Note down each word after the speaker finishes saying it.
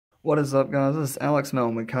What is up, guys? This is Alex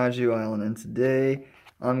Melton with Kaiju Island, and today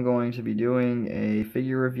I'm going to be doing a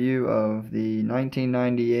figure review of the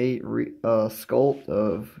 1998 sculpt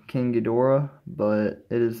of King Ghidorah, but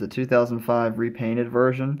it is the 2005 repainted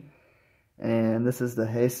version, and this is the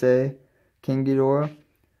Heisei King Ghidorah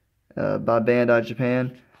by Bandai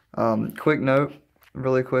Japan. Quick note,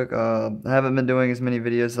 really quick, I haven't been doing as many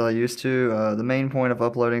videos as I used to. The main point of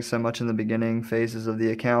uploading so much in the beginning phases of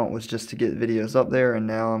the account was just to get videos up there, and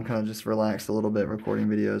now I'm kind of just relaxed a little bit recording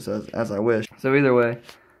videos as I wish. So either way,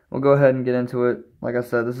 we'll go ahead and get into it. Like I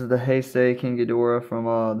said, this is the Heisei King Ghidorah from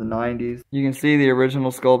the 90s. You can see the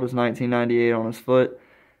original sculpt is 1998 on his foot,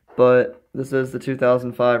 but this is the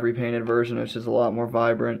 2005 repainted version, which is a lot more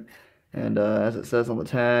vibrant. And as it says on the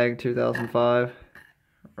tag, 2005,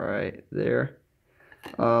 right there.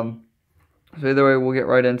 So either way, we'll get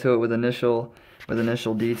right into it with initial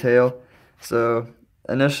detail. So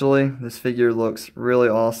initially, this figure looks really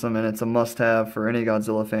awesome, and it's a must-have for any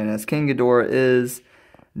Godzilla fan, as King Ghidorah is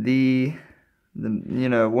the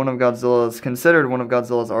considered one of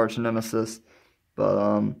Godzilla's arch nemesis.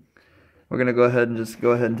 But we're gonna go ahead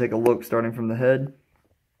and take a look, starting from the head.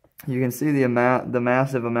 You can see the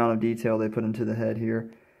massive amount of detail they put into the head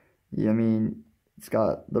here. Yeah, I mean, it's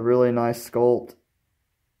got the really nice sculpt.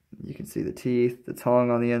 You can see the teeth, the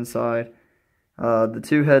tongue on the inside. The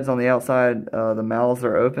two heads on the outside, the mouths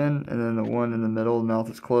are open, and then the one in the middle, the mouth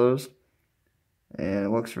is closed. And it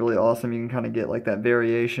looks really awesome. You can kind of get like that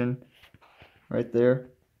variation right there.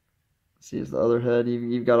 See, as the other head,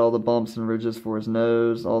 you've got all the bumps and ridges for his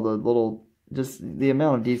nose, all the little, just the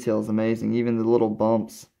amount of detail is amazing. Even the little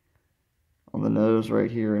bumps on the nose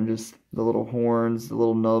right here, and just the little horns, the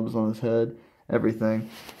little nubs on his head, everything.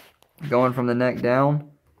 Going from the neck down,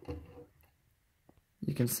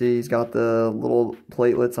 you can see he's got the little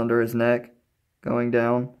platelets under his neck going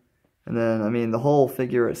down. And then, I mean, the whole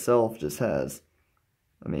figure itself just has,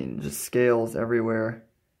 I mean, just scales everywhere,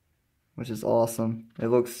 which is awesome. It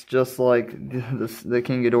looks just like the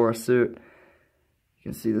King Ghidorah suit. You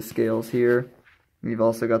can see the scales here. You've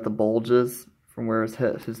also got the bulges from where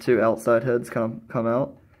his two outside heads come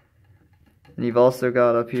out. And you've also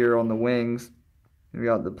got up here on the wings, you've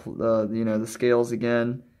got the scales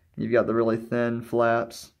again. You've got the really thin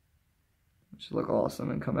flaps, which look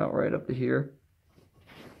awesome and come out right up to here.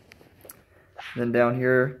 Then down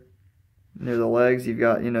here near the legs, you've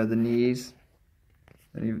got, the knees,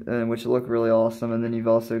 which look really awesome. And then you've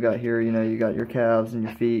also got here, you got your calves and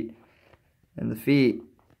your feet. And the feet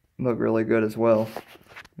look really good as well.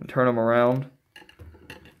 Turn them around.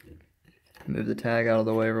 Move the tag out of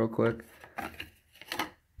the way real quick.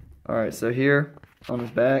 Alright, so here on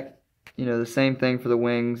his back, the same thing for the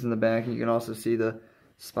wings and the back. You can also see the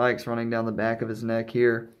spikes running down the back of his neck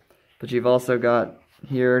here. But you've also got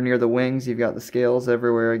here near the wings, you've got the scales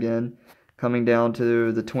everywhere again, coming down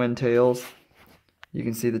to the twin tails. You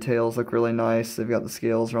can see the tails look really nice. They've got the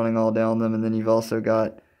scales running all down them. And then you've also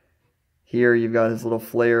got here, you've got his little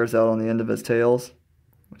flares out on the end of his tails,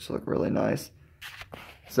 which look really nice.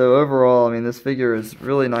 So overall, I mean, this figure is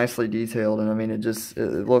really nicely detailed, and I mean, it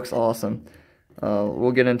looks awesome.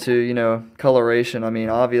 We'll get into, coloration. I mean,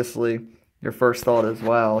 obviously, your first thought is,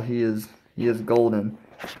 wow, he is golden.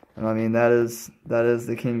 And I mean, that is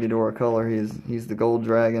the King Ghidorah color. He's the gold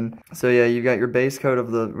dragon. So yeah, you've got your base coat of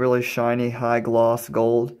the really shiny, high gloss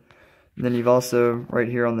gold. And then you've also, right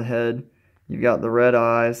here on the head, you've got the red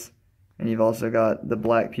eyes, and you've also got the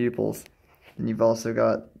black pupils. And you've also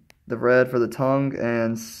got the red for the tongue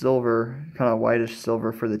and silver, kind of whitish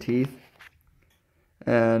silver for the teeth.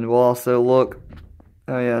 And we'll also look,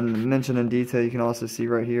 and mention in detail, you can also see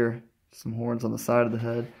right here some horns on the side of the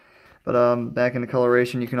head. But back in the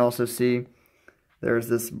coloration, you can also see there's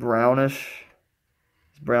this brownish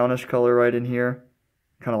color right in here,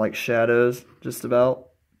 kind of like shadows, just about.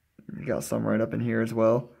 You got some right up in here as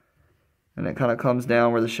well, and it kind of comes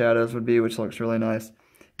down where the shadows would be, which looks really nice.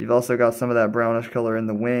 You've also got some of that brownish color in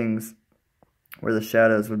the wings where the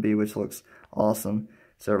shadows would be, which looks awesome.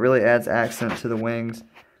 So it really adds accent to the wings.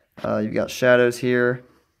 You've got shadows here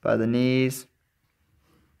by the knees,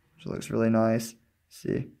 which looks really nice.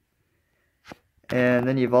 See? And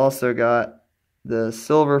then you've also got the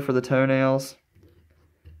silver for the toenails.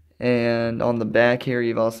 And on the back here,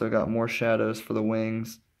 you've also got more shadows for the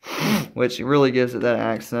wings, which really gives it that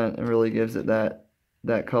accent and really gives it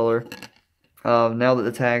that color. Now that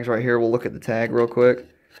the tag's right here, we'll look at the tag real quick.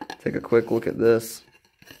 Take a quick look at this.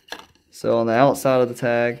 So on the outside of the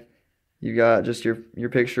tag, you got just your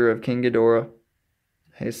picture of King Ghidorah,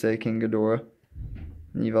 Heisei King Ghidorah.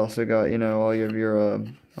 And you've also got,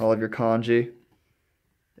 all of your kanji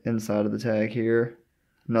inside of the tag here.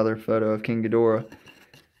 Another photo of King Ghidorah.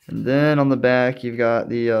 And then on the back, you've got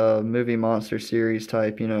the movie monster series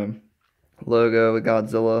type, you know, logo with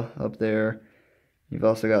Godzilla up there. You've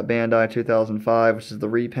also got Bandai 2005, which is the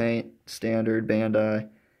repaint, standard Bandai,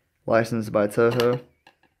 licensed by Toho.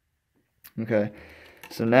 Okay,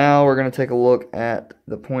 so now we're going to take a look at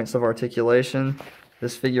the points of articulation.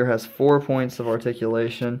 This figure has 4 points of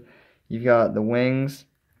articulation. You've got the wings,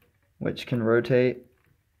 which can rotate.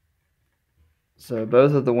 So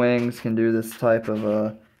both of the wings can do this type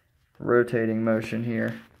of rotating motion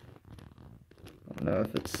here. I don't know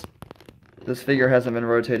if it's... This figure hasn't been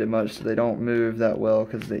rotated much, so they don't move that well,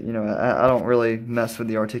 because, you know, I don't really mess with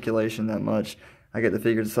the articulation that much. I get the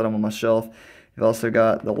figure to set them on my shelf. You've also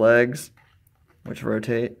got the legs, which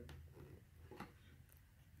rotate.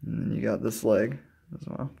 And then you got this leg as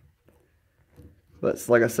well. But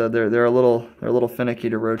like I said, they're a little finicky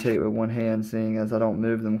to rotate with one hand, seeing as I don't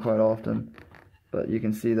move them quite often. But you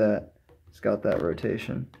can see that it's got that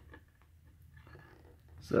rotation.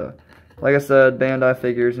 So, like I said, Bandai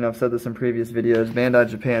figures, you know, I've said this in previous videos, Bandai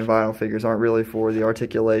Japan vinyl figures aren't really for the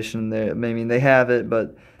articulation. They have it,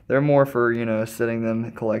 but they're more for, you know, sitting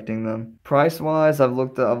them, collecting them. Price-wise, I've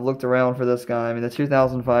looked around for this guy. I mean, the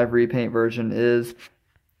 2005 repaint version is,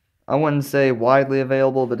 I wouldn't say widely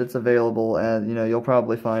available, but it's available, and, you know, you'll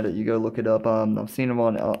probably find it. You go look it up. I've seen them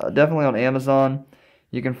on, definitely on Amazon.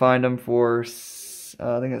 You can find them for,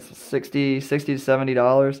 I think it's $60 to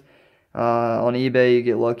 $70. On eBay, you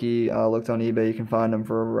get lucky. I looked on eBay, you can find them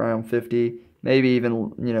for around 50, maybe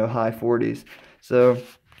even, you know, high 40s. So,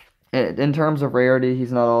 in terms of rarity,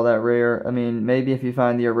 he's not all that rare. I mean, maybe if you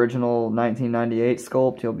find the original 1998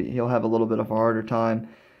 sculpt, he'll have a little bit of a harder time.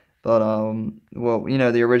 But well, you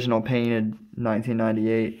know, the original painted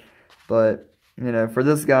 1998. But, you know, for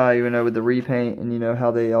this guy, you know, with the repaint, and you know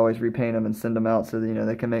how they always repaint them and send them out so that, you know,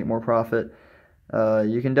 they can make more profit.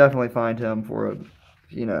 You can definitely find him for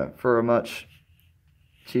a much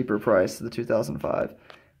cheaper price, the 2005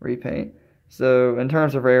 repaint. So in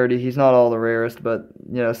terms of rarity, he's not all the rarest, but,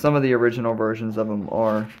 you know, some of the original versions of him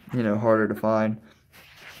are, you know, harder to find.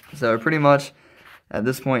 So pretty much at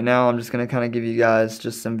this point now, I'm just going to kind of give you guys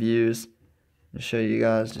just some views to show you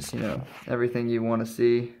guys just, you know, everything you want to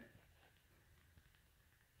see.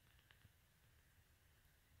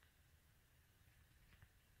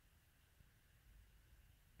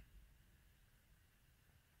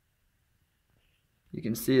 You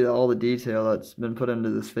can see all the detail that's been put into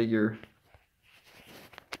this figure.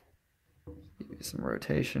 Give you some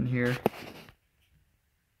rotation here.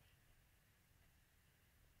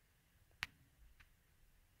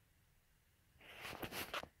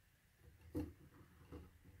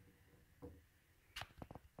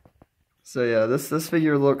 So yeah, this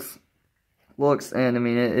figure looks, and I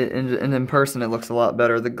mean, in person it looks a lot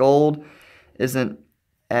better. The gold isn't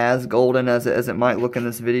as golden as it might look in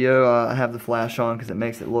this video. I have the flash on because it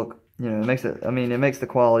makes it look, you know, it makes the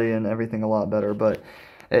quality and everything a lot better. But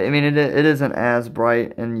I mean, it isn't as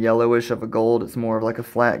bright and yellowish of a gold. It's more of like a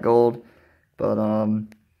flat gold. But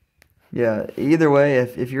yeah, either way,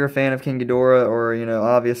 if you're a fan of King Ghidorah, or, you know,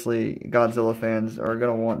 obviously Godzilla fans are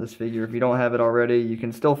gonna want this figure. If you don't have it already, you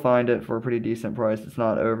can still find it for a pretty decent price. It's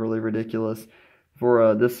not overly ridiculous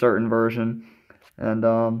for this certain version.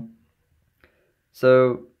 And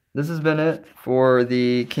so this has been it for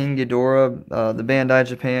the King Ghidorah, the Bandai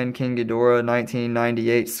Japan King Ghidorah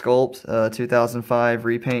 1998 sculpt, 2005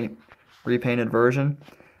 repainted version.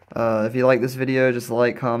 If you like this video, just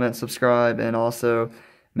like, comment, subscribe, and also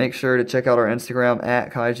make sure to check out our Instagram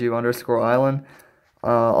at Kaiju_Island.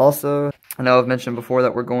 Also, I know I've mentioned before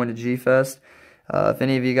that we're going to G-Fest. If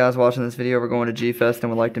any of you guys watching this video are going to G-Fest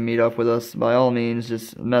and would like to meet up with us, by all means,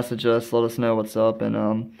 just message us, let us know what's up.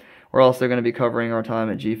 And we're also going to be covering our time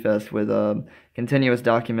at G-Fest with continuous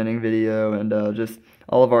documenting video and just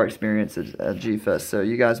all of our experiences at G-Fest. So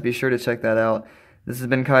you guys be sure to check that out. This has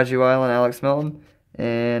been Kaiju Island, Alex Melton,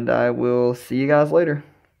 and I will see you guys later.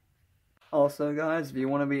 Also, guys, if you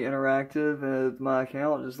want to be interactive with my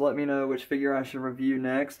account, just let me know which figure I should review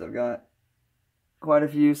next. I've got quite a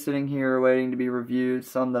few sitting here waiting to be reviewed,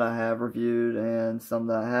 some that I have reviewed and some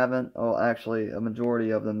that I haven't. Oh, actually, a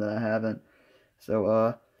majority of them that I haven't.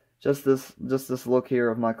 So, just this look here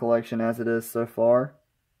of my collection as it is so far.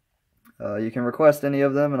 You can request any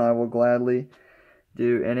of them, and I will gladly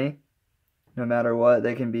do any. No matter what,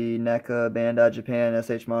 they can be NECA, Bandai Japan,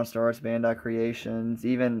 SH Monster Arts, Bandai Creations,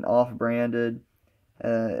 even off-branded,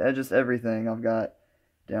 just everything I've got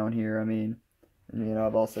down here. I mean, you know,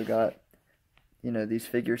 I've also got, you know, these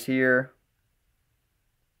figures here,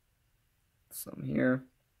 some here.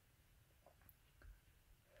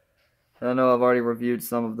 And I know I've already reviewed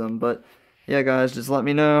some of them, but yeah, guys, just let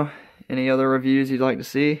me know any other reviews you'd like to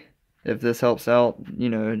see. If this helps out, you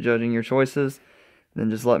know, judging your choices, then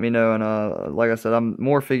just let me know. And like I said,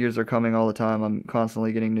 more figures are coming all the time. I'm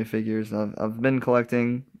constantly getting new figures. I've been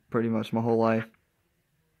collecting pretty much my whole life.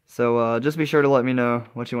 So just be sure to let me know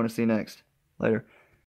what you want to see next. Later.